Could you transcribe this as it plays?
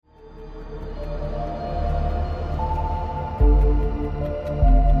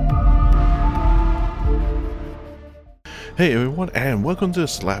Hey everyone, and welcome to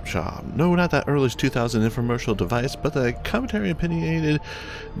Slap Shop. No, not that early 2000 infomercial device, but the commentary opinionated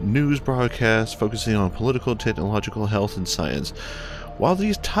news broadcast focusing on political, technological, health, and science. While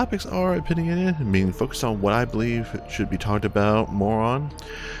these topics are opinionated, meaning focused on what I believe should be talked about more on,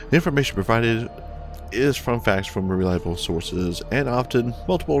 the information provided is from facts from reliable sources, and often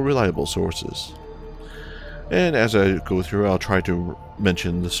multiple reliable sources. And as I go through, I'll try to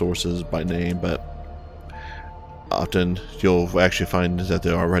mention the sources by name, but often you'll actually find that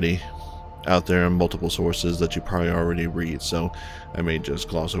they're already out there in multiple sources that you probably already read, so I may just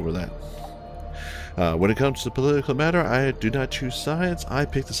gloss over that. When it comes to political matter, I do not choose sides. I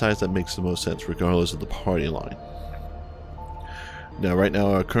pick the sides that makes the most sense regardless of the party line. Now, right now,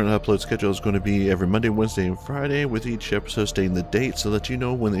 our current upload schedule is going to be every Monday, Wednesday, and Friday, with each episode stating the date so that you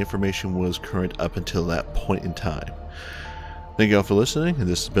know when the information was current up until that point in time. Thank you all for listening, and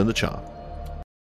this has been The Chop.